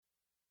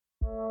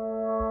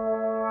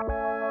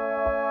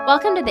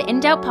Welcome to the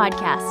In Doubt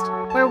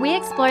podcast, where we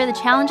explore the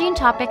challenging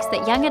topics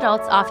that young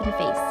adults often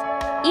face.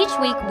 Each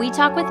week, we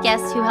talk with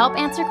guests who help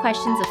answer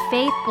questions of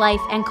faith,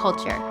 life, and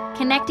culture,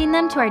 connecting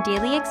them to our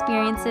daily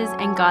experiences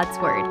and God's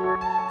Word.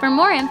 For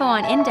more info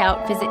on In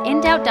Doubt, visit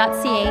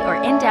indoubt.ca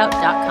or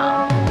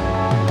indoubt.com.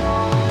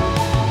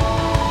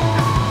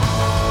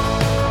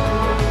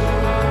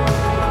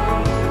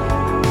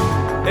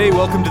 Hey,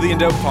 welcome to the In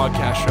Doubt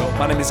podcast show.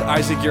 My name is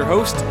Isaac, your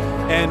host,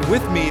 and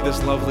with me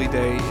this lovely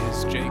day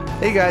is Jake.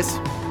 Hey guys.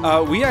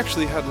 We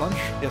actually had lunch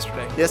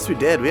yesterday. Yes, we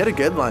did. We had a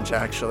good lunch,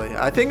 actually.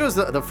 I think it was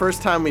the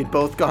first time we'd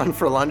both gone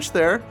for lunch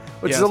there,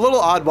 which is a little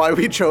odd why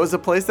we chose a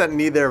place that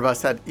neither of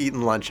us had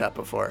eaten lunch at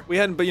before. We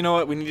hadn't, but you know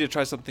what? We needed to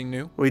try something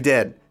new. We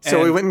did.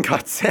 So we went and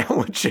got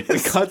sandwiches. We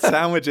got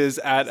sandwiches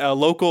at a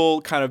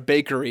local kind of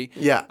bakery.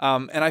 Yeah.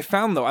 And I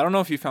found, though, I don't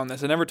know if you found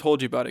this. I never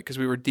told you about it because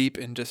we were deep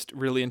in just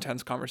really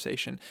intense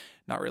conversation.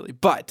 Not really.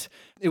 But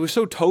it was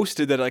so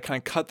toasted that I kind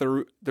of cut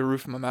the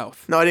roof of my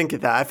mouth. No, I didn't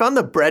get that. I found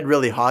the bread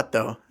really hot,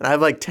 though. And I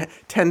have like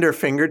tender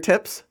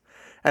fingertips.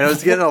 And it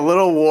was getting a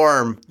little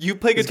warm. You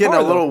play guitar,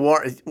 getting a little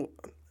warm.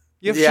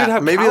 You should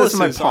have maybe it was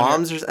my calluses on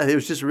palms. It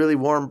was just really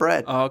warm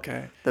bread. Oh,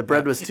 okay. The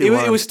bread was too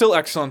warm. It was still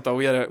excellent, though.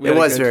 It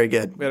was very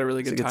good. We had a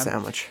really good time. It's a good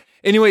sandwich.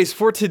 Anyways,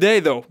 for today,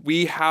 though,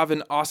 we have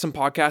an awesome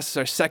podcast. It's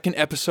our second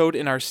episode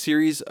in our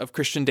series of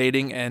Christian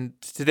dating, and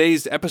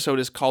today's episode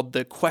is called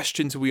The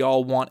Questions We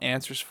All Want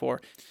Answers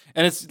For.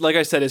 And it's, like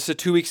I said, it's a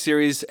 2-week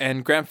series,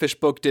 and Grant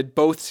Fishbook did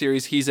both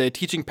series. He's a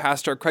teaching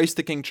pastor at Christ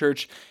the King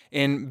Church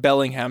in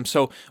Bellingham.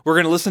 So we're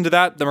going to listen to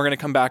that, then we're going to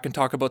come back and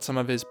talk about some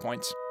of his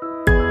points.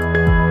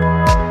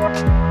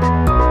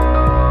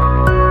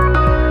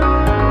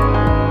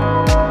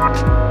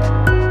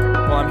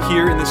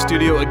 Here in the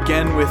studio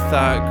again with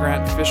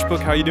Grant Fishbook.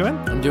 How are you doing?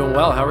 I'm doing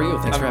well. How are you?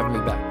 Thanks for having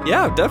me back.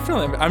 Yeah,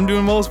 definitely. I'm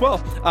doing well as well.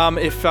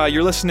 If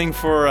you're listening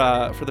for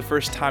the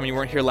first time and you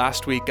weren't here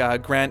last week,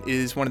 Grant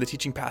is one of the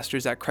teaching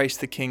pastors at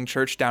Christ the King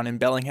Church down in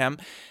Bellingham.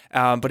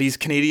 But he's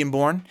Canadian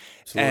born,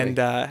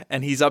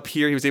 and he's up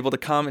here. He was able to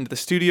come into the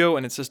studio,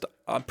 and it's just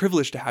a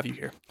privilege to have you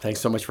here.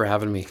 Thanks so much for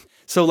having me.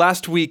 So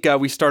last week,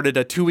 we started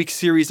a 2-week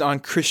series on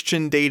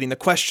Christian dating, the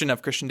question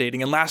of Christian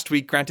dating. And last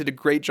week, Grant did a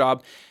great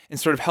job in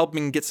sort of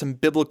helping get some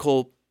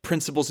biblical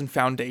principles and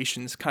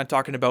foundations, kind of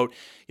talking about,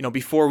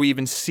 before we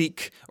even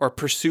seek or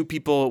pursue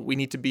people, we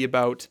need to be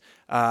about,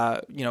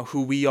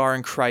 who we are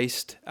in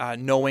Christ,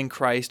 knowing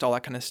Christ, all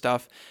that kind of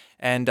stuff.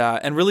 And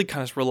really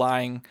kind of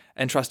relying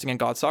and trusting in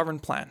God's sovereign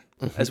plan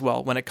as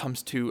well when it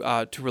comes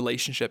to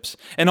relationships.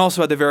 And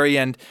also at the very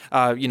end,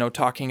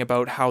 talking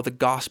about how the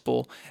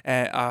gospel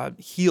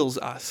heals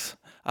us.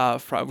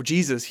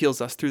 Jesus heals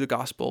us through the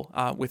gospel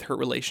with her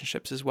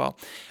relationships as well.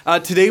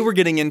 Today we're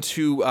getting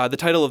into, the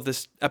title of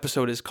this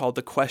episode is called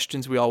The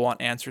Questions We All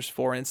Want Answers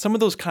For. And some of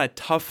those kind of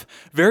tough,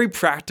 very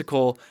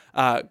practical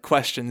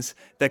questions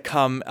that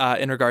come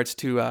in regards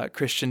to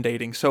Christian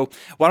dating. So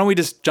why don't we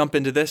just jump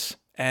into this?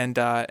 And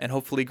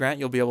hopefully, Grant,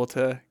 you'll be able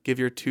to give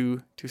your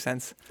two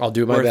cents. I'll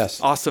do my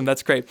best. Awesome.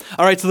 That's great.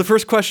 All right. So the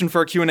first question for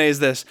our Q&A is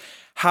this.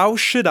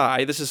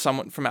 This is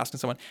someone from asking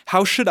someone,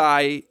 how should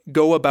I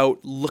go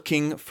about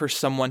looking for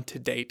someone to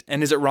date?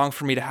 And is it wrong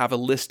for me to have a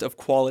list of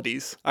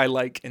qualities I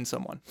like in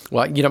someone?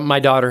 Well,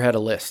 my daughter had a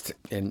list,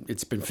 and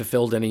it's been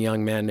fulfilled in a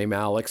young man named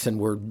Alex, and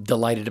we're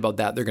delighted about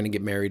that. They're going to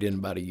get married in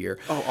about a year.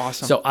 Oh,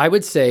 awesome. So I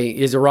would say,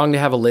 is it wrong to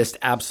have a list?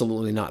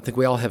 Absolutely not. I think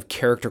we all have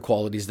character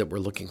qualities that we're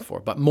looking for.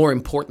 But more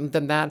important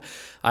than that,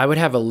 I would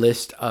have a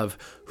list of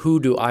who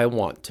do I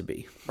want to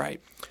be.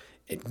 Right.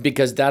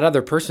 Because that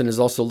other person is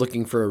also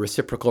looking for a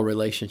reciprocal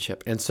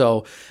relationship. And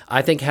so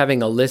I think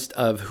having a list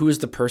of who is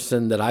the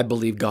person that I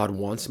believe God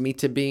wants me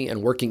to be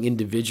and working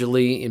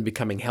individually in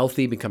becoming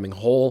healthy, becoming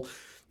whole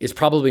is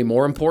probably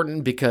more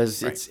important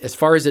because it's as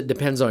far as it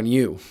depends on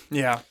you.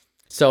 Yeah.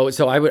 So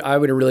I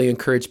would really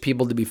encourage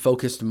people to be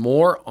focused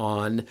more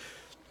on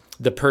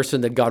the person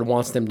that God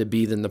wants them to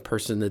be than the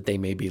person that they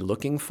may be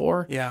looking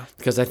for. Yeah.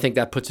 Because I think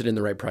that puts it in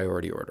the right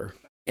priority order.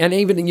 And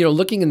even,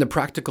 looking in the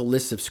practical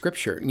lists of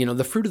Scripture,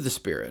 the fruit of the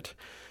Spirit,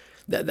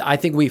 I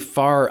think we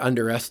far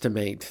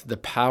underestimate the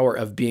power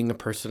of being a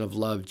person of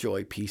love,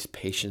 joy, peace,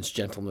 patience,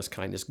 gentleness,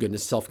 kindness,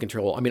 goodness,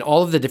 self-control. I mean,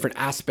 all of the different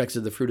aspects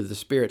of the fruit of the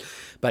Spirit.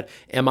 But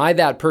am I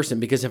that person?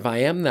 Because if I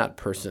am that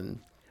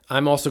person,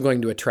 I'm also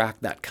going to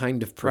attract that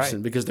kind of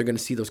person because they're going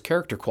to see those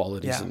character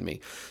qualities in me.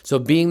 So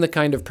being the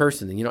kind of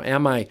person,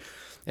 am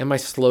I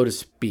slow to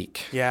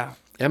speak? Yeah.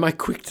 Am I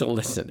quick to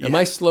listen? Am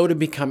I slow to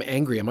become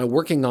angry? Am I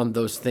working on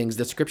those things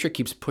that Scripture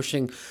keeps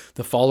pushing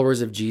the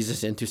followers of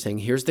Jesus into, saying,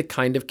 here's the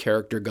kind of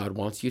character God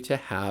wants you to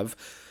have.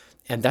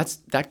 And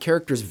that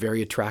character is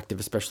very attractive,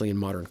 especially in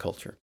modern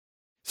culture.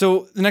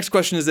 So the next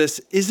question is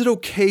this. Is it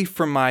okay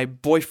for my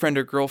boyfriend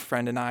or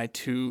girlfriend and I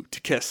to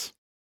kiss?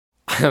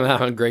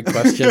 Great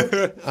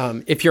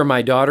question. If you're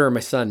my daughter or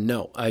my son,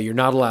 no, you're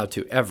not allowed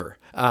to, ever.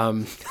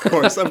 Of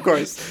course.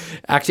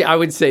 Actually, I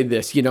would say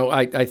this.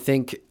 I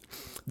think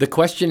the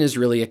question is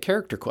really a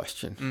character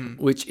question,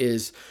 which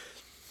is,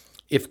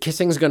 if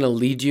kissing is going to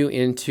lead you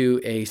into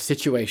a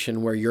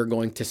situation where you're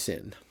going to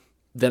sin,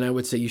 then I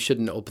would say you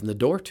shouldn't open the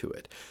door to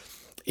it.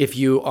 if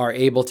you are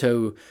able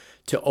to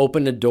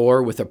open a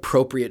door with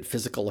appropriate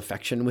physical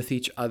affection with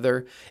each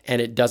other,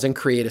 and it doesn't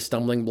create a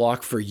stumbling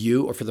block for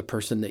you or for the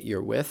person that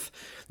you're with,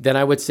 then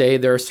I would say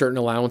there are certain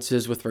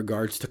allowances with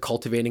regards to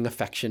cultivating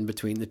affection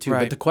between the two.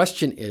 Right. But the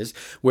question is,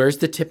 where's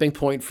the tipping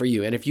point for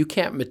you? And if you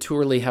can't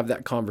maturely have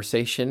that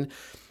conversation,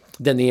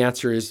 then the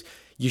answer is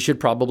you should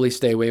probably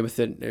stay away from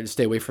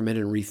it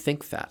and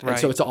rethink that. Right. And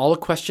so it's all a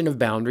question of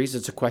boundaries.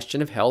 It's a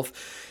question of health,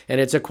 and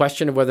it's a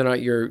question of whether or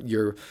not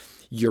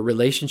your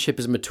relationship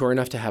is mature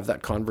enough to have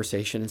that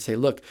conversation and say,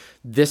 look,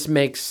 this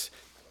makes,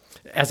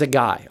 as a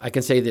guy, I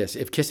can say this,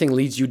 if kissing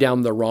leads you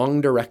down the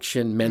wrong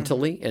direction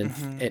mentally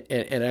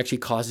and actually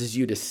causes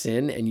you to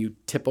sin and you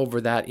tip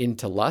over that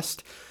into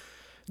lust,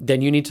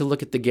 then you need to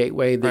look at the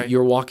gateway that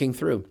you're walking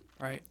through.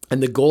 Right.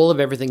 And the goal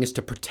of everything is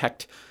to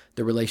protect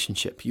the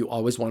relationship. You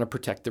always want to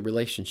protect the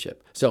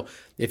relationship. So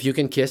if you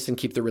can kiss and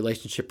keep the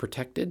relationship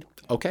protected,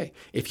 okay.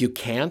 If you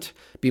can't,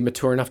 be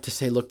mature enough to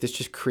say, look, this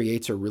just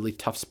creates a really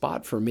tough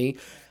spot for me.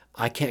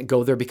 I can't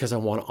go there because I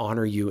want to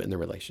honor you in the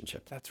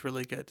relationship. That's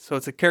really good. So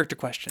it's a character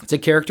question. It's a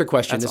character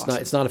question. That's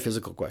awesome. It's not a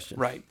physical question.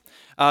 Right.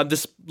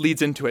 This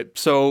leads into it.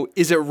 So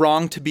is it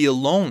wrong to be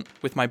alone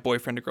with my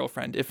boyfriend or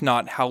girlfriend? If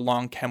not, how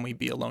long can we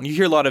be alone? You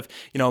hear a lot of,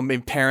 maybe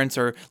parents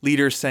or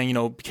leaders saying,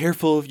 be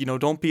careful,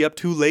 don't be up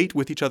too late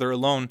with each other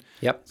alone.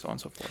 Yep. So on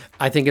and so forth.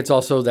 I think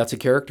that's a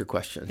character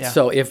question. Yeah.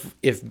 So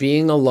if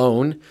being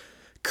alone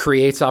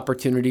creates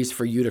opportunities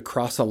for you to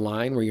cross a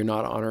line where you're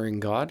not honoring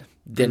God,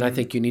 then I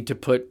think you need to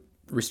put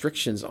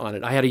restrictions on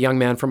it. I had a young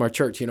man from our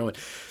church,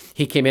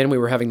 he came in, we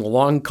were having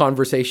long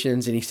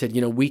conversations, and he said,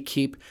 we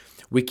keep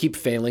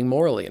failing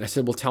morally. And I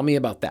said, well, tell me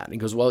about that. And he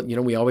goes, well,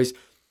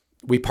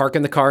 we park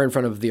in the car in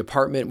front of the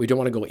apartment. We don't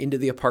want to go into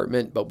the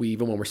apartment, but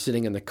even when we're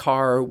sitting in the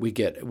car, we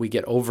get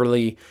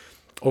overly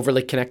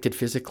connected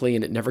physically,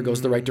 and it never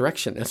goes the right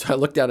direction. And so I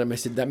looked at him, I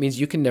said, that means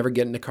you can never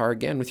get in the car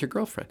again with your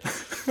girlfriend.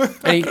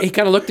 And he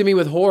kind of looked at me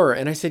with horror,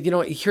 and I said,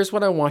 here's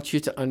what I want you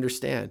to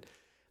understand.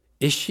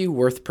 Is she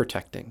worth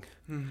protecting?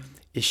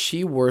 Is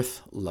she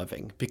worth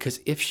loving?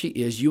 Because if she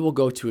is, you will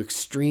go to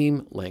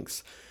extreme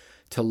lengths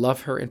to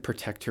love her and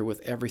protect her with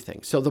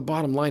everything. So the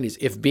bottom line is,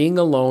 if being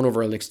alone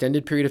over an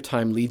extended period of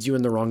time leads you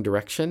in the wrong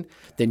direction,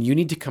 then you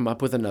need to come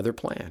up with another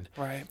plan.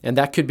 Right. And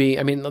that could be,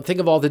 think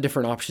of all the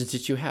different options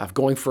that you have.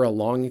 Going for a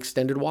long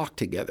extended walk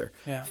together.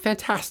 Yeah.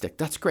 Fantastic.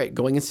 That's great.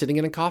 Going and sitting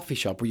in a coffee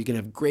shop where you can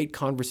have great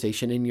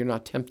conversation and you're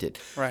not tempted.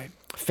 Right.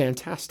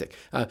 Fantastic.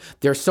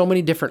 There are so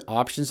many different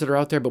options that are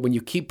out there, but when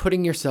you keep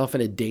putting yourself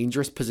in a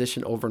dangerous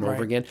position over and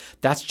over again,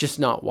 that's just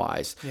not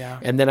wise. Yeah.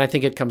 And then I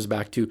think it comes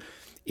back to,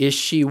 is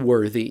she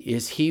worthy?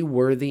 Is he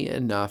worthy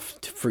enough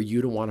for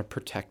you to want to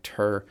protect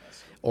her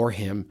or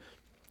him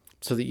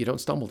so that you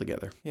don't stumble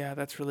together? Yeah,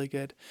 that's really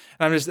good.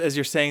 And as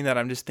you're saying that,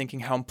 I'm just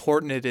thinking how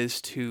important it is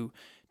to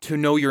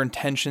know your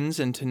intentions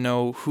and to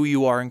know who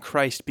you are in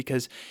Christ.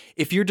 Because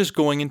if you're just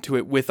going into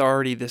it with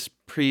already this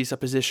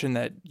presupposition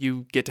that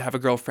you get to have a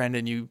girlfriend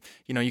and you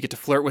get to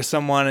flirt with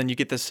someone and you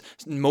get this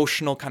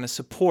emotional kind of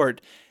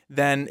support,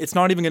 then it's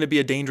not even going to be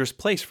a dangerous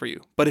place for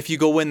you. But if you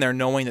go in there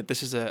knowing that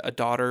this is a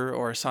daughter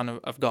or a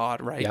son of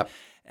God, right? Yep.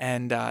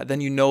 And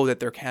then you know that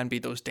there can be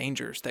those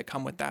dangers that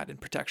come with that in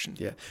protection.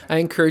 Yeah. I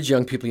encourage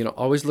young people,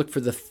 always look for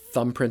the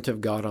thumbprint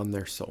of God on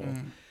their soul.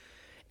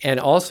 And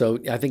also,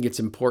 I think it's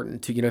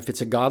important to, if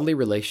it's a godly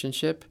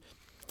relationship,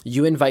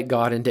 you invite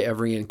God into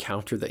every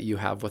encounter that you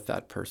have with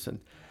that person.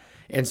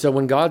 And so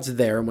when God's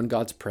there and when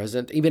God's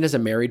present, even as a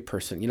married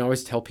person, I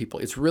always tell people,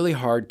 it's really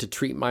hard to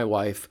treat my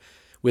wife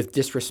with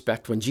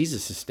disrespect when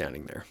Jesus is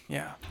standing there.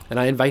 Yeah. And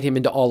I invite him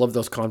into all of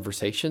those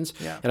conversations.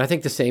 Yeah. And I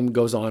think the same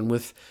goes on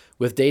with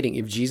dating.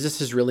 If Jesus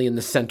is really in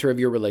the center of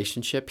your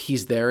relationship,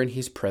 he's there and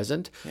he's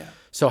present. Yeah.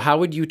 So how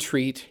would you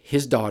treat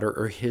his daughter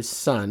or his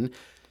son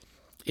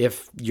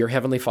if your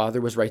Heavenly Father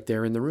was right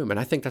there in the room? And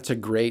I think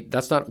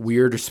that's not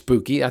weird or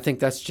spooky. I think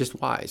that's just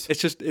wise.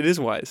 It is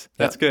wise.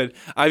 That's good.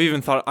 I've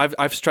even thought,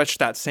 I've stretched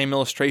that same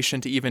illustration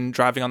to even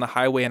driving on the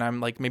highway and I'm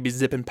like maybe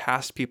zipping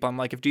past people. I'm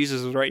like, if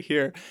Jesus was right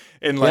here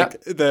in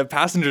the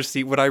passenger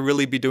seat, would I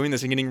really be doing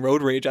this and getting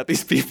road rage at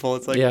these people?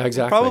 It's like, yeah,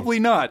 exactly. Probably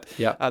not.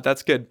 Yeah.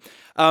 That's good.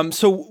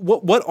 So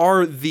what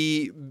are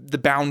the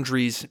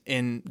boundaries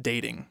in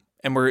dating?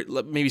 And we're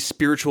maybe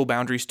spiritual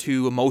boundaries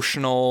too,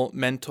 emotional,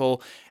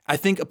 mental. I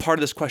think a part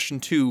of this question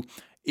too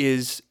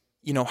is,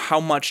 how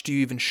much do you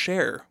even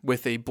share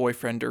with a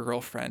boyfriend or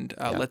girlfriend?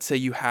 Let's say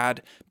you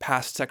had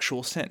past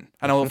sexual sin.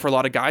 I know for a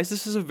lot of guys,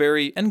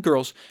 and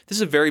girls, this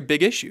is a very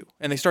big issue.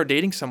 And they start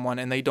dating someone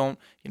and they don't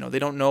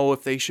know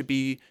if they should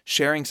be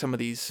sharing some of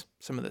this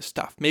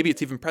stuff. Maybe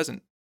it's even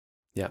present.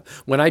 Yeah.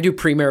 When I do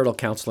premarital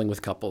counseling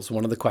with couples,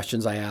 one of the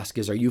questions I ask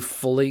is, are you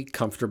fully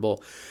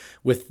comfortable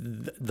with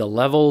the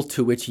level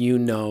to which you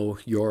know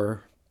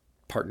your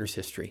partner's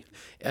history?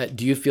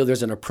 Do you feel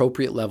there's an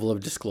appropriate level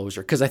of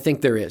disclosure? Because I think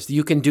there is.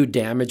 You can do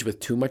damage with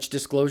too much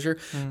disclosure,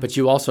 but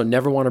you also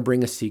never want to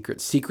bring a secret.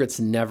 Secrets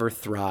never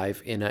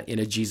thrive in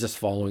a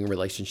Jesus-following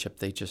relationship.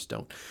 They just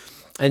don't.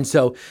 And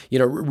so,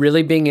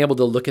 really being able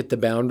to look at the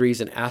boundaries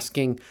and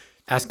asking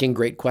asking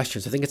great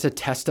questions. I think it's a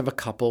test of a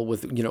couple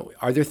with,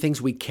 are there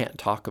things we can't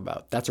talk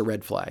about? That's a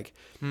red flag.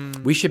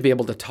 We should be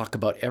able to talk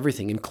about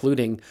everything,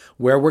 including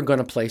where we're going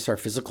to place our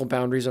physical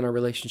boundaries in our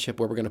relationship,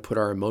 where we're going to put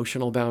our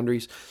emotional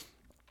boundaries.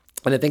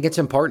 And I think it's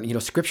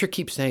important. Scripture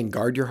keeps saying,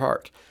 guard your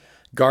heart.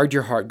 Guard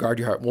your heart, guard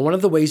your heart. Well, one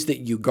of the ways that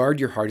you guard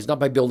your heart is not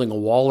by building a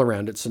wall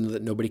around it so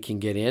that nobody can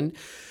get in,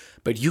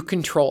 but you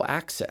control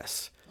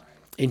access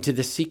into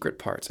the secret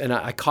parts. And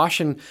I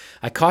caution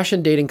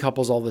dating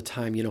couples all the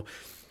time,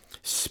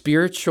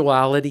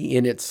 spirituality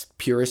in its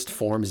purest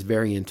form is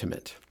very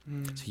intimate.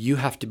 So you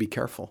have to be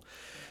careful,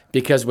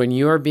 because when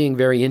you are being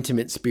very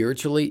intimate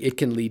spiritually, it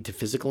can lead to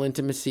physical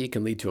intimacy, it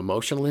can lead to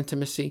emotional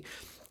intimacy.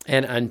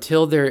 And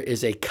until there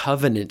is a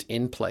covenant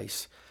in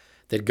place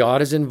that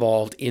God is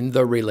involved in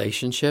the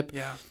relationship,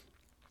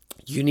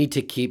 you need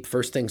to keep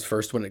first things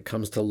first when it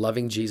comes to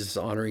loving Jesus,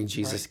 honoring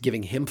Jesus,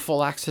 giving him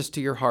full access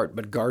to your heart,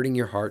 but guarding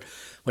your heart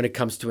when it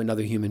comes to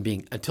another human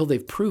being until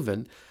they've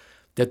proven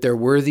that they're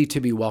worthy to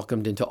be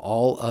welcomed into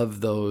all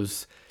of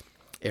those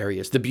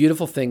areas. The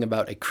beautiful thing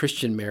about a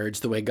Christian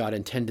marriage, the way God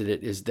intended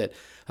it, is that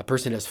a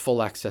person has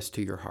full access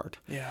to your heart.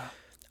 Yeah.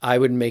 I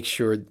would make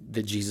sure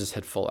that Jesus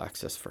had full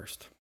access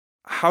first.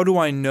 How do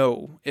I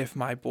know if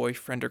my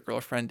boyfriend or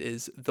girlfriend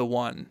is the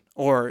one?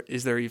 Or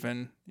is there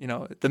even,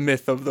 the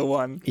myth of the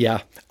one?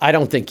 Yeah, I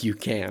don't think you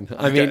can.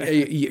 I mean,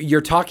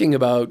 you're talking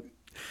about,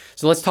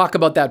 so let's talk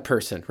about that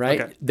person,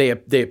 right? Okay.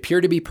 They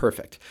appear to be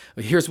perfect.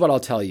 Here's what I'll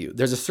tell you.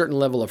 There's a certain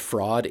level of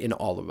fraud in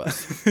all of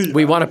us.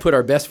 We want to put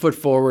our best foot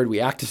forward.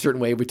 We act a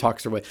certain way. We talk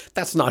a certain way.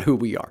 That's not who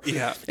we are.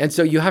 Yeah. And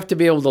so you have to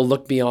be able to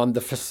look beyond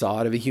the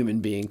facade of a human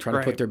being, trying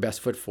to put their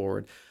best foot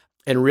forward,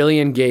 and really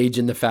engage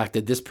in the fact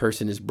that this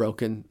person is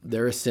broken.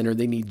 They're a sinner.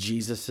 They need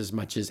Jesus as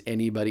much as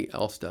anybody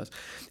else does.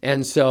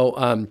 And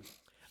so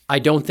I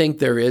don't think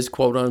there is,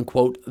 quote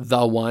unquote,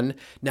 the one.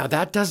 Now,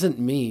 that doesn't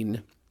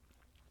mean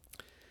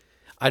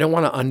I don't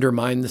want to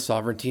undermine the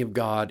sovereignty of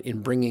God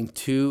in bringing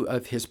two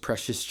of his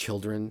precious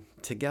children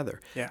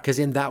together. Because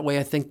in that way,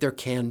 I think there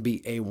can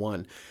be a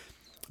one.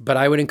 But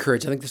I would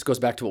encourage, I think this goes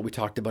back to what we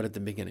talked about at the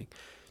beginning.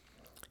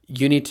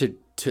 You need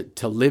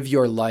to live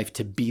your life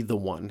to be the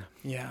one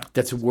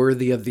that's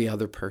worthy of the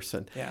other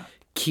person.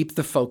 Keep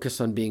the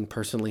focus on being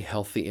personally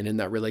healthy and in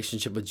that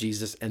relationship with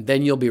Jesus, and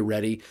then you'll be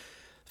ready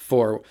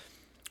for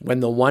when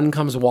the one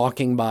comes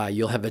walking by.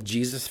 You'll have a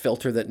Jesus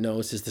filter that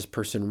knows, is this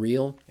person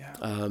real?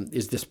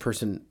 Is this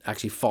person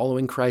actually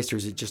following Christ, or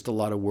is it just a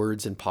lot of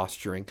words and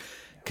posturing?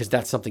 Because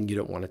that's something you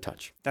don't want to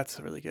touch. That's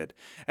really good.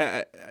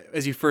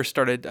 As you first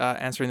started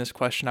answering this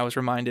question, I was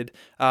reminded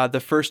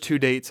the first 2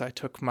 dates I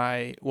took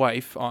my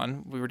wife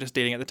on, we were just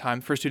dating at the time,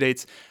 first 2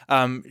 dates,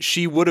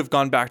 she would have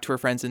gone back to her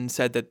friends and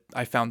said that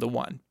I found the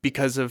one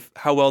because of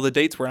how well the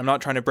dates were. I'm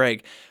not trying to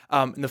brag.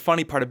 And the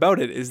funny part about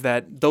it is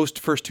that those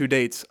first 2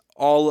 dates,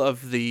 all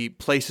of the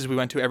places we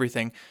went to,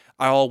 everything,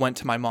 I all went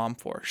to my mom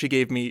for.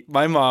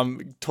 My mom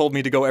told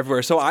me to go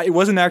everywhere. So it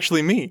wasn't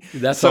actually me.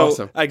 That's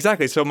awesome.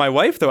 Exactly. So my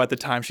wife, though, at the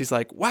time, she's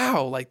like,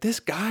 wow, like this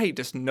guy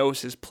just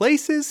knows his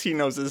places. He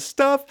knows his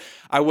stuff.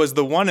 I was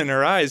the one in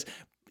her eyes,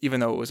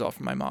 even though it was all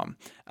from my mom.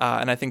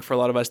 And I think for a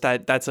lot of us,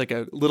 that's like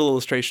a little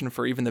illustration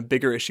for even the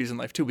bigger issues in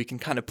life too. We can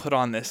kind of put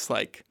on this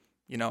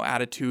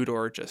attitude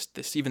or just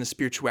this, even the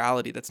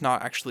spirituality that's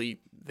not actually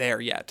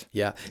there yet.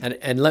 Yeah.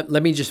 And let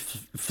me just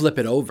flip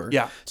it over.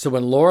 Yeah. So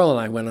when Laurel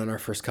and I went on our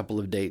first couple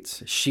of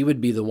dates, she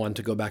would be the one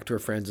to go back to her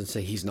friends and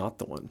say, he's not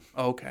the one.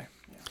 Oh, okay.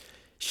 Yeah.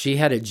 She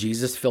had a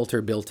Jesus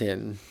filter built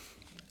in,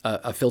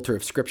 a filter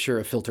of scripture,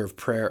 a filter of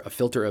prayer, a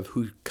filter of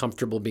who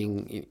comfortable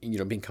being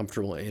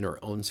comfortable in her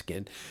own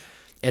skin.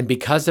 And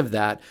because of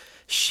that,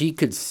 she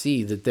could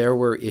see that there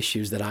were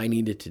issues that I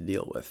needed to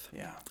deal with.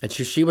 Yeah. And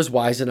she was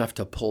wise enough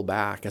to pull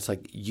back. It's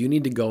like, you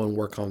need to go and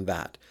work on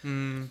that.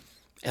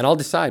 And I'll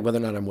decide whether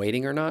or not I'm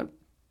waiting or not,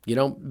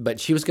 but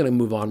she was going to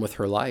move on with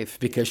her life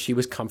because she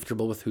was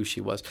comfortable with who she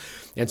was.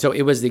 And so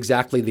it was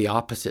exactly the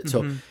opposite.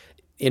 So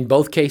in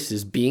both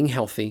cases, being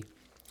healthy,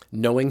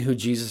 knowing who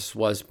Jesus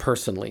was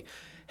personally,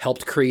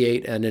 helped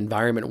create an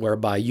environment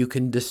whereby you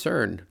can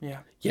discern,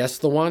 yes,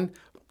 the one,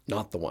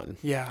 not the one,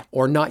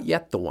 or not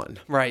yet the one.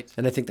 Right.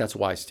 And I think that's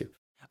wise too.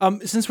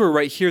 Since we're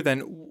right here, then,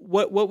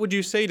 what would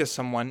you say to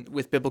someone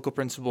with biblical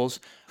principles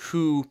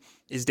who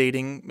is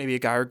dating maybe a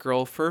guy or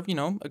girl for,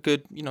 a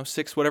good,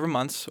 6 whatever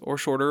months or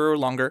shorter or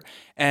longer,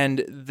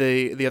 and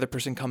the other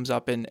person comes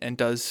up and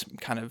does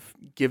kind of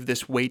give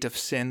this weight of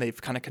sin,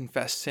 they've kind of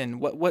confessed sin.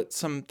 What's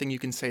something you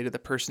can say to the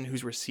person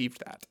who's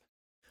received that?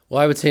 Well,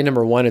 I would say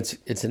number one,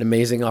 it's an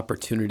amazing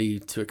opportunity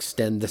to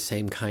extend the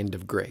same kind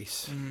of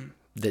grace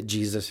that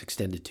Jesus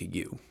extended to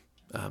you,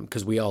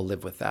 because we all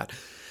live with that.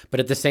 But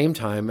at the same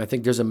time, I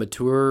think there's a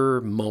mature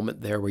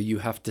moment there where you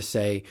have to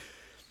say,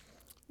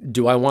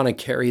 do I want to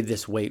carry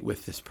this weight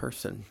with this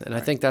person? And I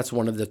think that's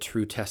one of the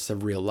true tests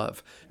of real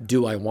love.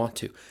 Do I want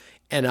to?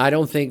 And I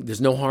don't think there's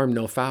no harm,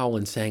 no foul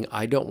in saying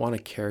I don't want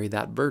to carry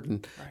that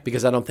burden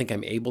because I don't think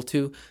I'm able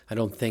to. I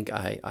don't think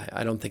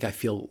I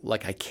feel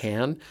like I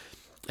can.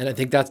 And I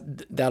think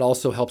that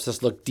also helps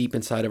us look deep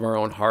inside of our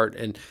own heart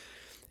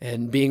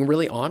and being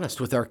really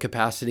honest with our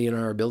capacity and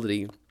our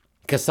ability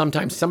Because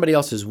sometimes somebody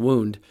else's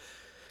wound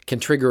can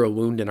trigger a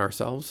wound in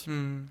ourselves.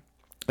 And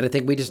I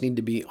think we just need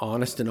to be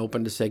honest and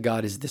open to say,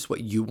 God, is this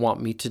what you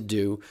want me to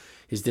do?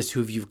 Is this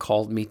who you've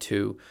called me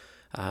to?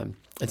 And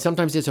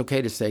sometimes it's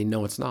okay to say,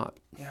 no, it's not.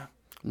 Yeah.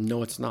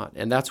 No, it's not.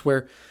 And that's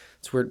where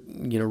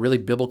really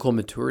biblical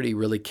maturity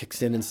really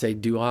kicks in and say,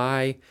 do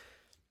I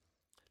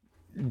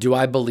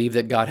believe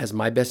that God has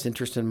my best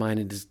interest in mind?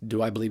 And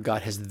do I believe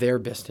God has their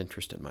best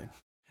interest in mind?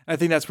 I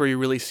think that's where you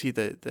really see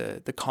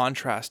the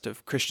contrast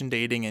of Christian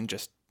dating and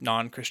just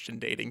non-Christian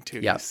dating too.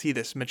 Yeah. You see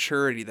this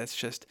maturity that's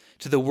just,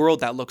 to the world,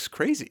 that looks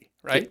crazy,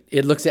 right?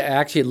 It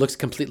looks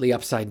completely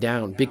upside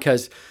down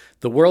because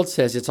the world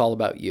says it's all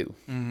about you.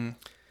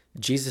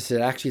 Jesus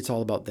said, actually, it's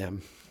all about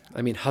them.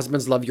 I mean,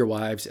 husbands, love your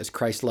wives as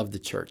Christ loved the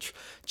church.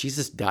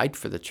 Jesus died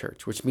for the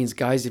church, which means,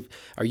 guys,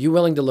 are you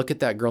willing to look at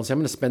that girl and say, I'm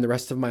going to spend the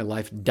rest of my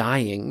life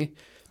dying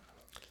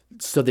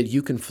so that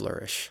you can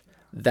flourish?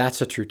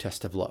 That's a true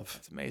test of love.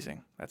 It's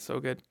amazing. That's so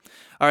good.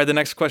 All right, the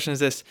next question is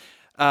this.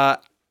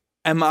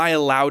 Am I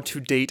allowed to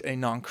date a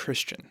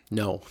non-Christian?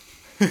 No,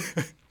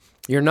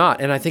 you're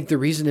not. And I think the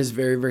reason is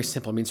very, very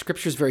simple. I mean,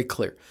 Scripture is very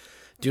clear.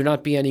 Do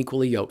not be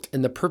unequally yoked.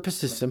 And the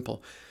purpose is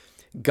simple.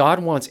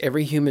 God wants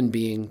every human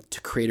being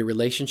to create a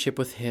relationship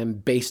with him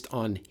based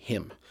on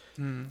him,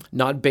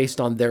 not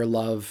based on their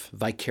love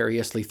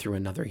vicariously through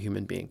another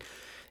human being.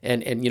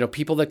 And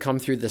people that come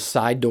through the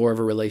side door of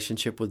a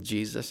relationship with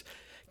Jesus,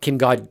 can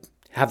God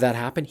have that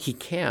happen? He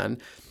can.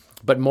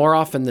 But more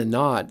often than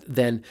not,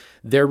 then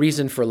their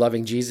reason for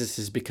loving Jesus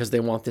is because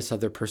they want this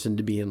other person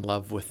to be in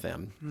love with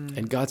them.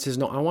 And God says,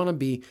 no, I want to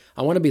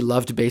be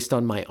loved based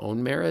on my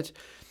own merit.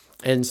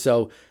 And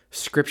so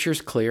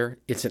Scripture's clear.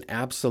 It's an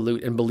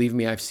absolute, and believe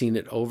me, I've seen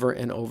it over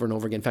and over and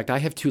over again. In fact, I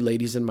have 2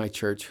 ladies in my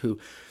church who,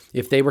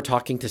 if they were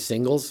talking to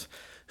singles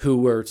who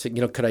were saying,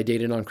 could I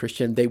date a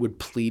non-Christian, they would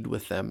plead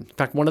with them. In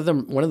fact, one of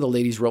the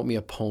ladies wrote me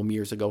a poem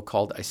years ago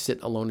called I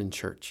Sit Alone in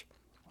Church.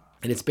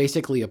 And it's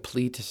basically a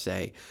plea to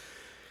say,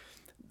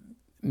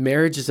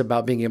 marriage is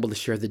about being able to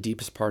share the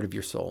deepest part of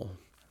your soul.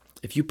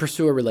 If you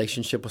pursue a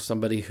relationship with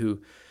somebody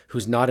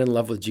who's not in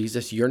love with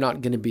Jesus, you're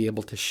not going to be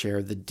able to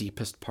share the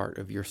deepest part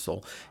of your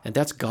soul. And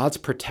that's God's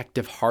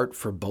protective heart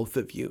for both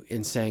of you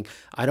in saying,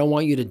 I don't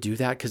want you to do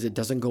that because it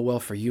doesn't go well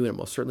for you, and it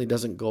most certainly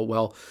doesn't go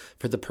well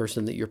for the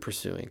person that you're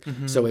pursuing.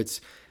 So it's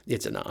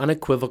an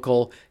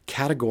unequivocal,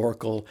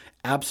 categorical,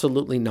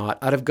 absolutely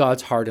not, out of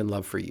God's heart and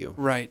love for you.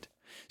 Right.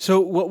 So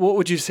what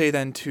would you say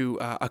then to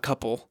a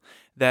couple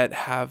that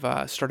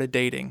have started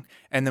dating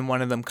and then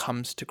one of them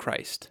comes to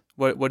Christ?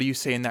 What do you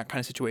say in that kind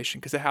of situation?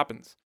 Because it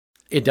happens.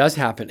 It does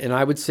happen. And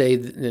I would say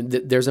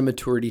there's a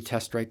maturity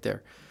test right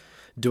there.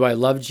 Do I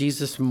love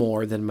Jesus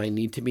more than my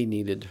need to be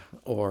needed?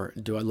 Or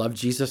do I love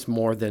Jesus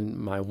more than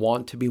my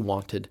want to be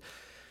wanted?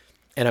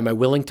 And am I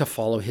willing to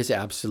follow his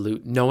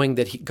absolute, knowing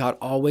that God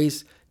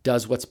always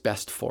does what's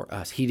best for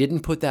us? He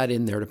didn't put that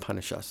in there to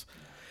punish us.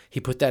 He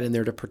put that in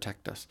there to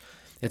protect us.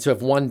 And so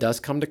if one does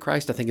come to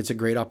Christ, I think it's a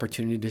great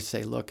opportunity to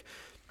say, look,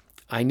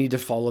 I need to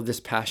follow this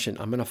passion.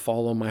 I'm going to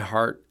follow my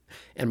heart,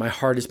 and my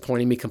heart is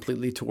pointing me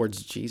completely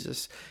towards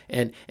Jesus.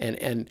 And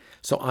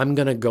so I'm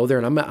going to go there,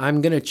 and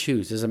I'm going to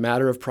choose as a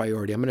matter of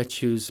priority. I'm going to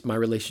choose my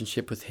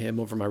relationship with him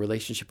over my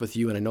relationship with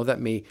you. And I know that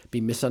may be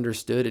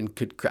misunderstood and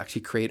could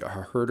actually create a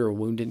hurt or a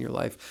wound in your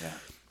life. Yeah.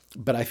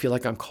 But I feel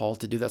like I'm called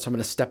to do that. So I'm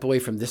going to step away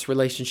from this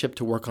relationship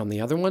to work on the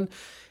other one.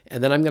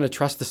 And then I'm going to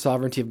trust the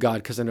sovereignty of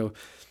God, because I know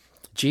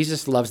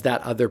Jesus loves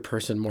that other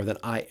person more than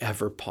I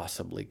ever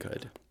possibly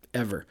could,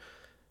 ever.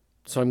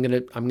 So I'm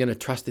gonna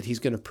trust that he's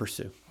gonna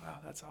pursue. Wow,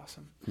 that's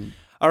awesome.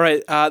 All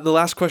right, the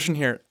last question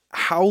here: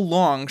 how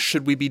long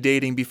should we be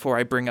dating before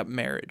I bring up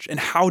marriage, and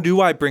how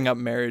do I bring up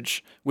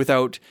marriage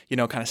without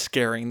kind of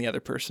scaring the other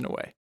person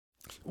away?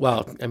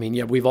 Well, I mean,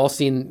 yeah, we've all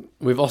seen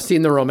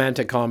the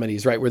romantic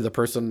comedies, right, where the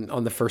person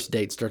on the first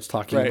date starts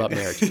talking about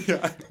marriage.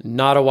 Yeah.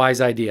 Not a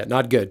wise idea.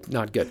 Not good.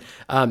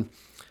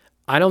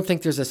 I don't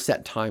think there's a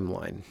set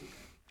timeline.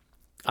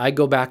 I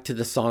go back to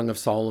the Song of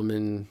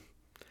Solomon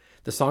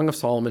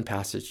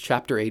passage,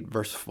 chapter 8,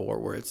 verse 4,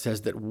 where it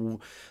says that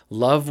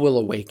love will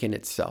awaken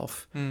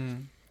itself.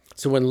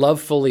 So when love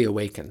fully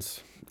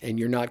awakens and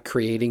you're not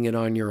creating it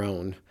on your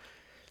own,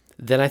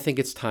 then I think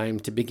it's time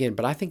to begin.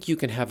 But I think you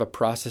can have a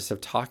process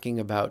of talking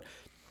about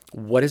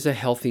what is a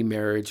healthy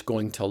marriage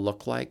going to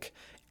look like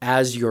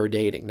as you're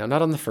dating. Now,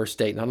 not on the first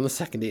date, not on the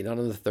second date, not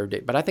on the third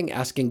date, but I think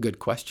asking good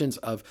questions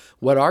of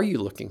what are you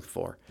looking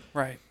for?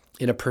 Right.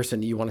 In a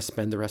person you want to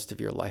spend the rest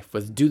of your life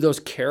with. Do those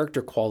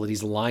character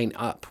qualities line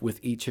up with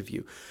each of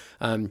you?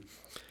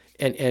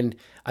 And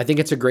I think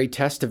it's a great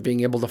test of being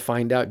able to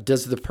find out,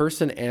 does the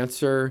person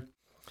answer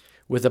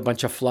with a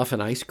bunch of fluff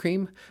and ice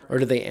cream, or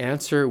do they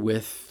answer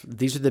with,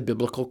 these are the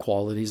biblical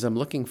qualities I'm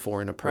looking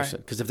for in a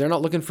person? Because if they're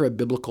not looking for a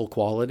biblical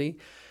quality,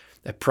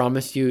 I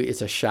promise you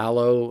it's a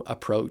shallow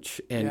approach,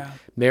 and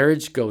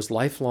marriage goes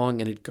lifelong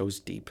and it goes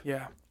deep.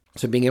 Yeah.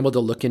 So being able to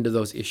look into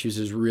those issues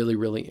is really,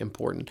 really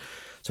important.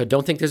 So I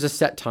don't think there's a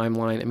set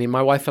timeline. I mean,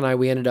 my wife and I,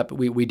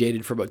 we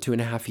dated for about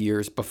 2.5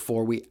 years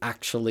before we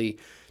actually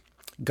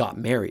got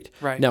married.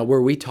 Right. Now,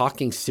 were we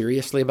talking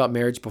seriously about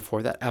marriage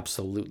before that?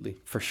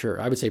 Absolutely, for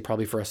sure. I would say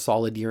probably for a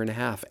solid year and a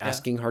half,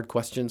 asking hard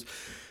questions,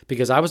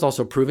 because I was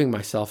also proving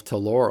myself to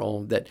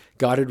Laurel that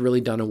God had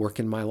really done a work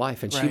in my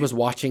life, and she was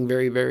watching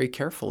very, very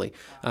carefully.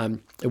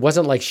 It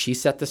wasn't like she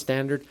set the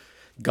standard.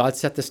 God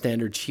set the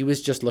standard. She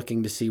was just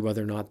looking to see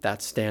whether or not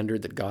that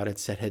standard that God had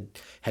set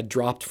had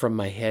dropped from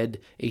my head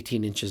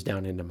 18 inches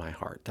down into my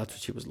heart. That's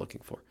what she was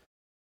looking for.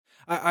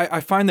 I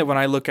find that when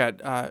I look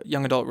at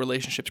young adult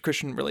relationships,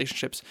 Christian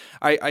relationships,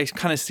 I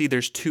kind of see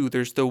there's two.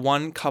 There's the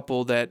one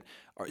couple that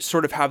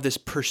sort of have this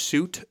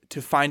pursuit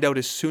to find out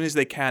as soon as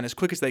they can, as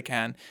quick as they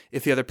can,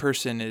 if the other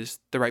person is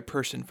the right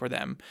person for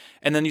them.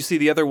 And then you see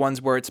the other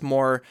ones where it's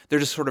more, they're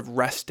just sort of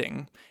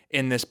resting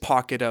in this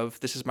pocket of,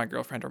 this is my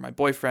girlfriend or my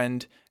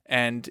boyfriend,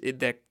 and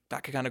that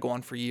could kind of go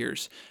on for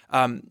years.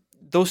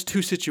 Those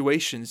two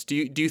situations, do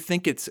you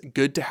think it's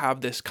good to have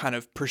this kind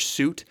of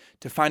pursuit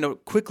to find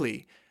out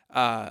quickly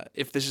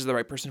if this is the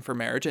right person for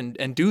marriage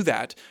and do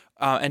that?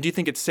 And do you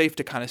think it's safe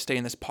to kind of stay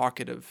in this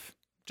pocket of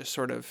just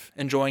sort of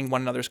enjoying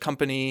one another's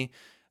company,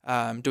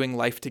 doing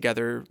life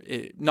together,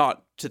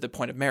 not to the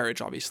point of marriage,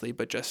 obviously,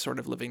 but just sort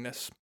of living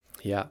this?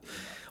 Yeah.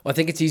 Well, I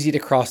think it's easy to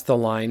cross the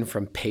line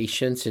from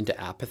patience into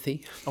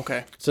apathy.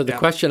 Okay. So the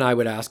question I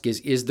would ask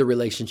is the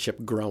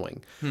relationship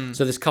growing?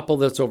 So this couple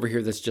that's over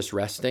here that's just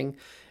resting,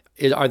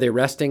 are they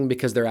resting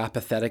because they're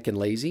apathetic and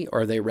lazy,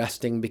 or are they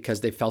resting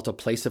because they felt a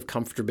place of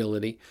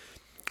comfortability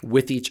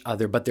with each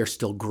other, but they're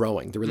still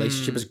growing? The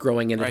relationship is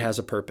growing and it has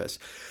a purpose.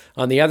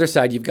 On the other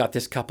side, you've got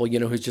this couple,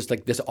 who's just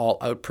like this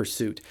all-out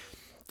pursuit.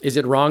 Is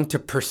it wrong to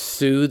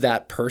pursue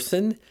that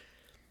person?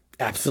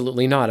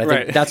 Absolutely not. I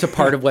think that's a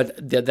part of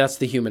that's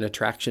the human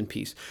attraction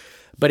piece.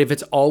 But if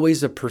it's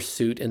always a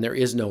pursuit and there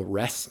is no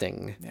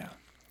resting,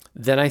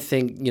 then I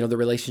think, the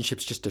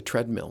relationship's just a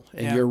treadmill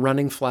and you're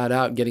running flat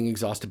out, getting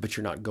exhausted, but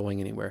you're not going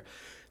anywhere.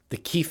 The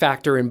key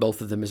factor in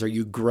both of them is, are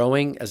you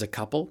growing as a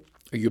couple?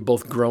 Are you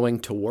both growing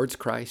towards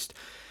Christ?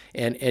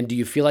 And do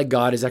you feel like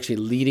God is actually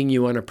leading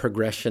you on a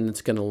progression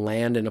that's going to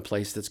land in a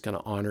place that's going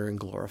to honor and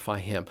glorify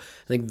Him?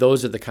 I think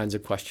those are the kinds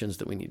of questions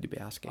that we need to be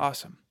asking.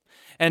 Awesome.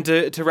 And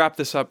to wrap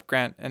this up,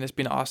 Grant, and it's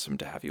been awesome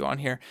to have you on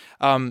here.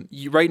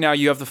 Right now,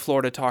 you have the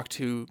floor to talk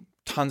to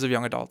tons of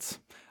young adults.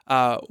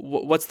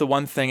 What's the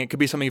one thing? It could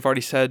be something you've already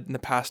said in the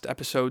past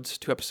episodes,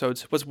 2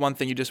 episodes. What's one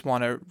thing you just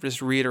want to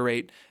just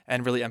reiterate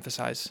and really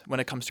emphasize when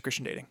it comes to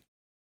Christian dating?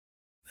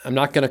 I'm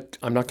not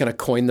gonna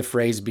coin the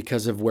phrase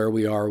because of where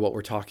we are, what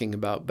we're talking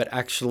about, but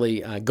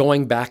actually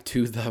going back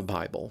to the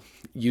Bible,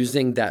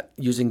 using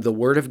the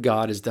Word of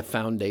God as the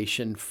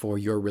foundation for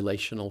your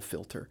relational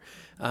filter.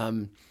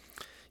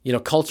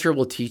 Culture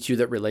will teach you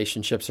that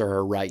relationships are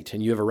a right,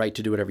 and you have a right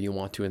to do whatever you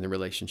want to in the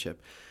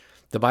relationship.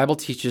 The Bible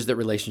teaches that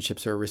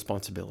relationships are a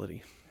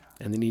responsibility,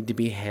 and they need to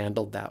be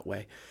handled that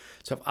way.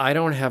 So if I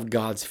don't have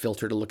God's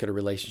filter to look at a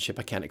relationship,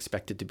 I can't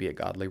expect it to be a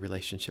godly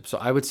relationship. So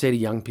I would say to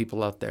young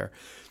people out there,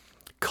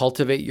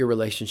 cultivate your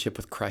relationship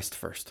with Christ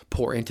first.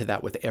 Pour into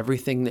that with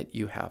everything that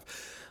you have.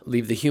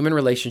 Leave the human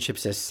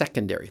relationships as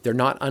secondary. They're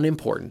not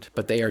unimportant,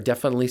 but they are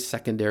definitely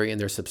secondary, and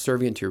they're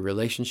subservient to your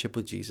relationship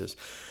with Jesus.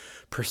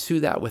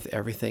 Pursue that with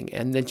everything,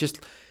 and then just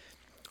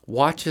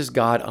watch as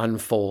God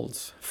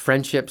unfolds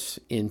friendships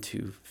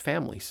into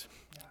families,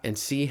 and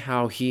see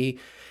how He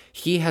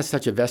has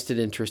such a vested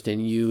interest in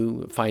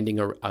you finding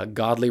a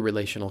godly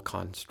relational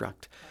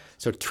construct.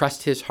 So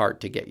trust His heart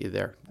to get you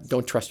there.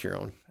 Don't trust your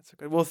own. That's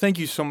good. Well, thank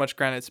you so much,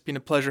 Grant. It's been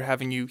a pleasure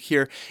having you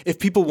here. If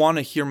people want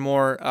to hear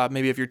more,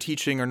 maybe of your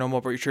teaching or know more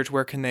about your church,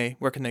 where can they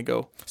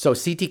go? So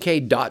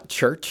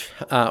ctk.church,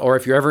 or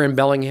if you're ever in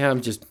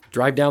Bellingham, just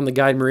drive down the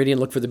Guide Meridian,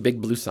 look for the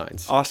big blue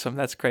signs. Awesome.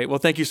 That's great. Well,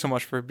 thank you so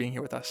much for being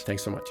here with us.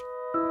 Thanks so much.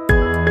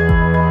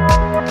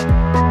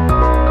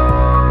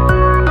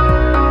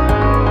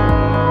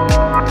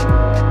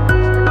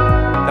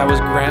 That was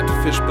Grant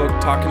Fishbook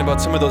talking about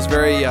some of those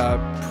very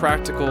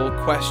practical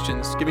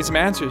questions, giving some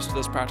answers to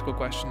those practical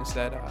questions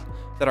that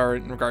are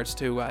in regards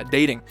to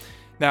dating.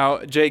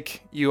 Now,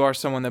 Jake, you are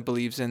someone that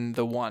believes in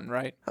the one,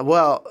 right?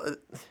 Well,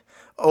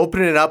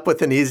 open it up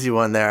with an easy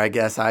one there, I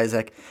guess,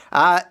 Isaac.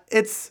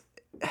 It's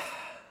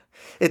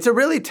a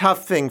really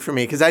tough thing for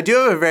me because I do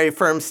have a very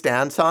firm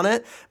stance on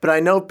it, but I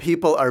know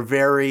people are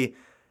very...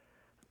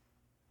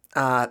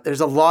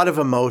 there's a lot of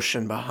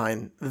emotion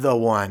behind the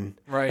one.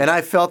 Right. And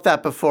I felt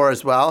that before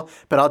as well.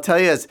 But I'll tell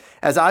you,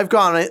 as I've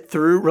gone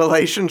through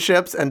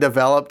relationships and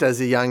developed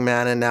as a young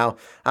man and now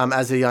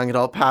as a young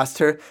adult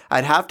pastor,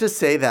 I'd have to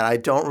say that I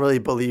don't really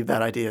believe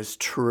that idea is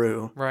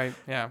true. Right,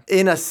 yeah.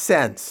 In a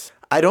sense,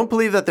 I don't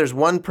believe that there's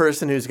one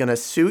person who's going to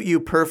suit you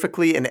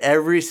perfectly in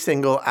every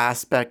single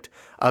aspect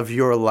of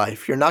your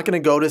life. You're not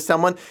going to go to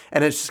someone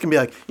and it's just going to be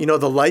like,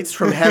 the lights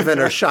from heaven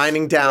are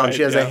shining down. Right,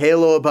 she has a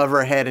halo above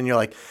her head and you're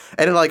like,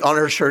 and then like on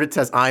her shirt it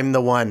says, I'm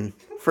the one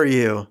for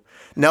you.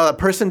 No, that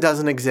person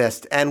doesn't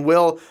exist and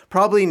will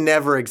probably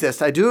never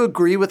exist. I do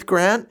agree with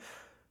Grant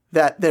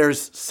that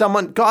there's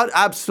someone, God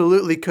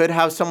absolutely could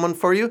have someone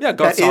for you. Yeah,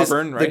 God's that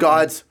sovereign, is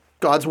right?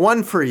 God's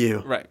one for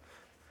you. Right.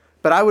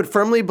 But I would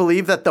firmly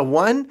believe that the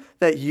one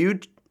that you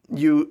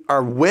you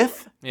are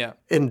with Yeah.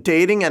 in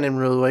dating and in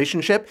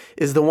relationship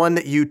is the one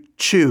that you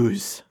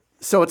choose.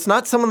 So it's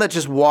not someone that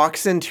just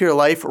walks into your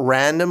life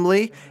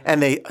randomly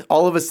and they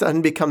all of a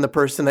sudden become the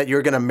person that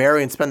you're going to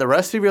marry and spend the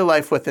rest of your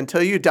life with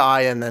until you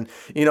die, and then,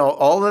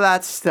 all of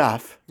that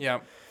stuff. Yeah.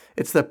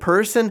 It's the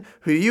person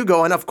who you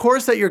go, and of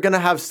course that you're going to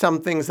have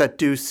some things that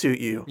do suit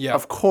you. Yeah.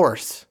 Of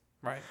course.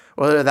 Right.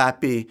 Whether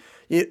that be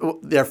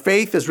their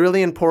faith is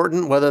really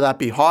important, whether that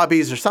be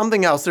hobbies or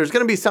something else. There's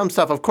going to be some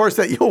stuff, of course,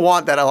 that you'll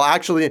want that'll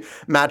actually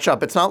match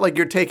up. It's not like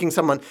you're taking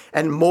someone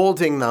and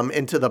molding them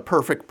into the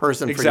perfect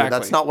person for you.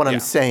 That's not what I'm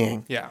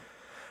saying. Yeah.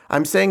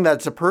 I'm saying that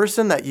it's a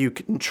person that you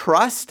can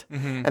trust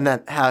and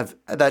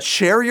that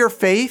share your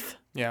faith.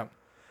 Yeah.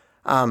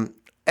 And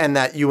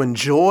that you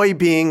enjoy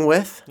being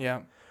with.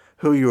 Yeah.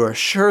 Who you are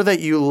sure that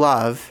you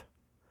love.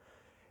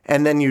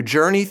 And then you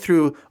journey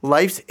through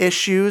life's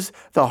issues,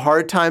 the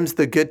hard times,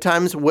 the good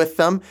times with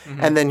them,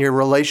 and then your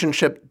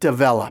relationship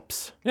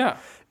develops. Yeah.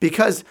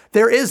 Because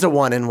there is a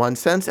one in one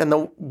sense, and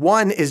the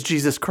one is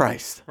Jesus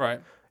Christ. Right.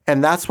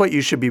 And that's what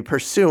you should be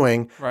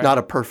pursuing, not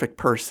a perfect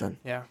person.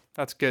 Yeah,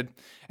 that's good.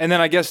 And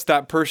then I guess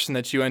that person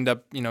that you end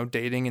up,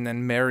 dating and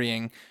then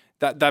marrying,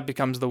 that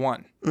becomes the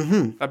one.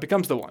 Mm-hmm. That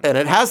becomes the one. And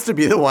it has to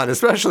be the one,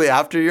 especially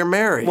after you're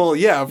married. Well,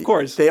 yeah, of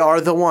course. They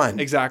are the one.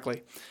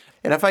 Exactly.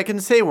 And if I can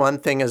say one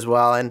thing as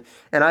well, and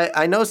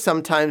I know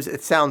sometimes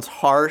it sounds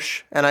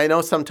harsh, and I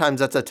know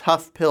sometimes that's a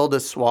tough pill to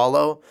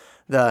swallow,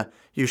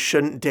 you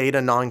shouldn't date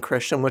a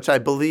non-Christian, which I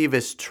believe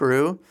is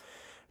true.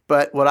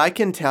 But what I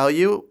can tell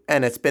you,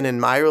 and it's been in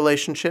my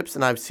relationships,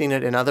 and I've seen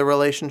it in other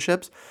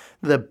relationships,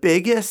 the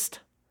biggest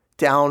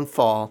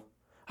downfall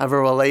of a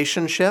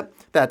relationship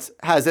that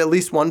has at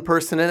least one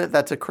person in it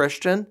that's a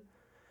Christian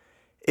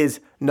is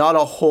not a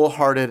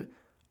wholehearted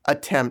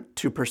attempt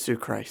to pursue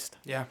Christ.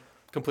 Yeah.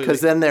 Completely.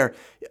 Because then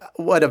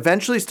what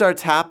eventually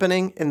starts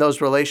happening in those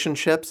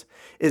relationships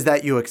is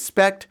that you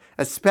expect,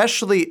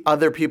 especially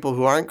other people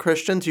who aren't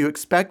Christians, you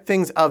expect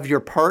things of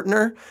your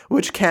partner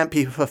which can't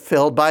be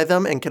fulfilled by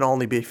them and can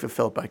only be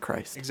fulfilled by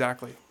Christ.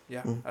 Exactly.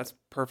 Yeah, that's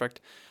perfect.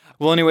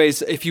 Well,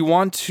 anyways, if you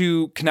want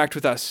to connect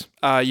with us,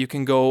 you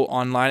can go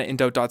online at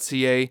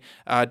indoubt.ca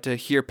to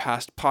hear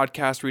past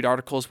podcasts, read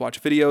articles,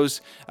 watch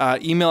videos.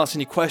 Email us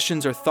any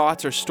questions or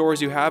thoughts or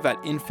stories you have at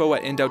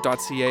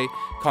info@indoubt.ca.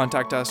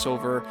 Contact us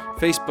over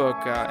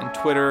Facebook and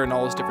Twitter and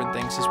all those different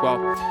things as well.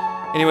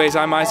 Anyways,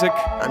 I'm Isaac.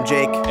 I'm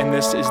Jake. And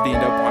this is the In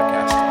Doubt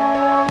Podcast.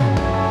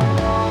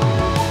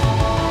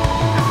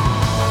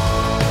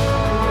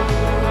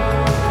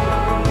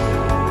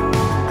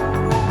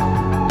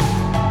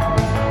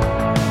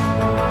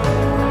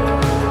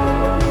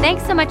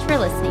 Thanks so much for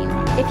listening.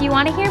 If you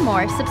want to hear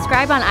more,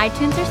 subscribe on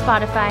iTunes or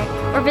Spotify,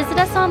 or visit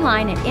us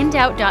online at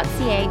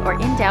indoubt.ca or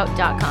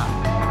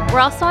indoubt.com. We're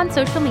also on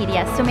social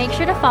media, so make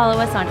sure to follow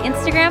us on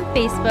Instagram,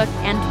 Facebook,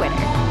 and Twitter.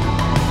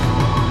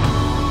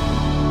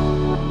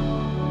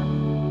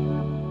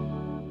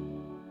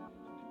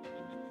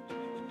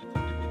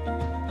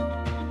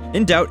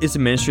 In Doubt is a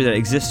ministry that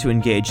exists to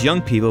engage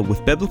young people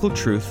with biblical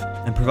truth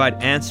and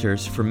provide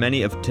answers for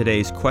many of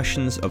today's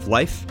questions of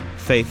life,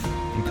 faith,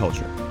 and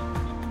culture.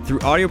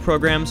 Through audio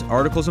programs,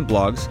 articles, and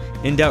blogs,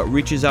 In Doubt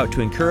reaches out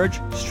to encourage,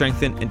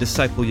 strengthen, and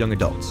disciple young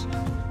adults.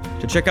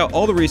 To check out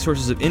all the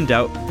resources of In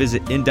Doubt,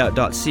 visit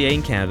indoubt.ca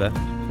in Canada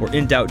or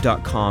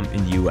indoubt.com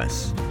in the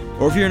US.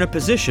 Or if you're in a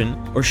position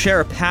or share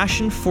a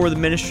passion for the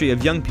ministry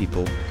of young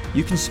people,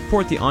 you can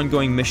support the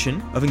ongoing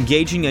mission of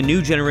engaging a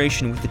new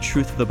generation with the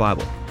truth of the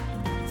Bible.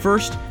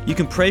 First, you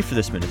can pray for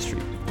this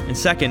ministry. And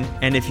second,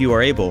 and if you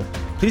are able,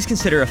 please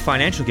consider a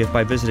financial gift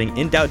by visiting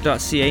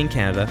indoubt.ca in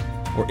Canada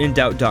or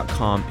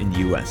indoubt.com in the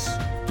US.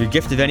 Your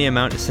gift of any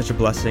amount is such a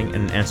blessing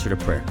and an answer to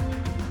prayer.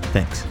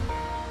 Thanks.